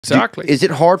Exactly. Is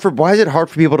it hard for, why is it hard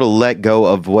for people to let go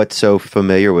of what's so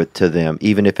familiar with to them,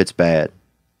 even if it's bad?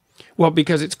 Well,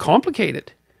 because it's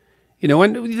complicated, you know,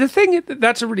 and the thing,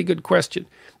 that's a really good question.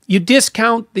 You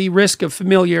discount the risk of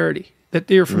familiarity that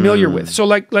they're familiar with. So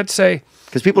like, let's say,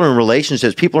 because people are in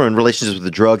relationships with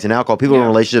the drugs and alcohol. People are in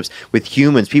relationships with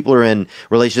humans. People are in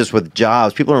relationships with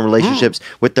jobs. People are in relationships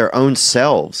with their own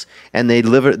selves, and they're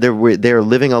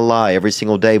living a lie every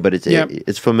single day. But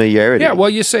it's familiarity. Yeah. Well,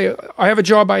 you say, I have a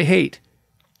job I hate.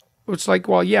 It's like,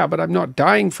 well, yeah, but I'm not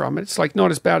dying from it. It's like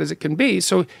not as bad as it can be.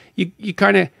 So you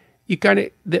factored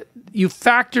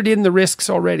in the risks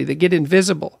already. They get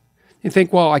invisible. You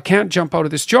think, well, I can't jump out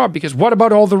of this job because what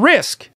about all the risk?